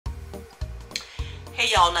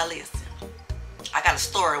Hey y'all, now listen. I got a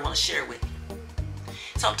story I want to share with you.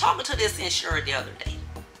 So I'm talking to this insurer the other day,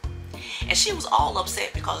 and she was all upset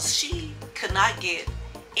because she could not get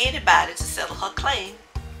anybody to settle her claim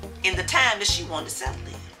in the time that she wanted to settle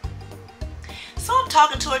it. So I'm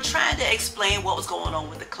talking to her, trying to explain what was going on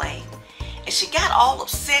with the claim, and she got all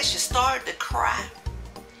upset. She started to cry,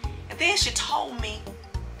 and then she told me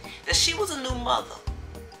that she was a new mother,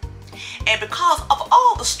 and because of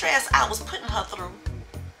all the stress I was putting her through,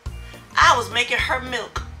 I was making her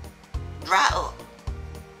milk dry up.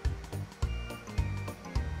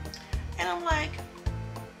 And I'm like,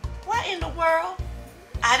 what in the world?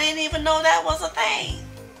 I didn't even know that was a thing.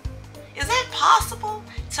 Is that possible,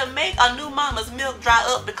 to make a new mama's milk dry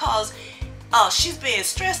up because she's being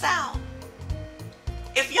stressed out?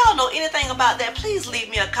 If y'all know anything about that, please leave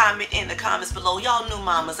me a comment in the comments below, y'all new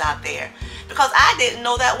mamas out there, because I didn't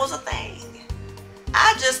know that was a thing.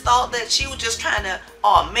 I just thought that she was just trying to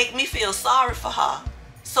make me feel sorry for her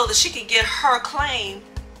so that she could get her claim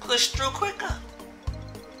pushed through quicker.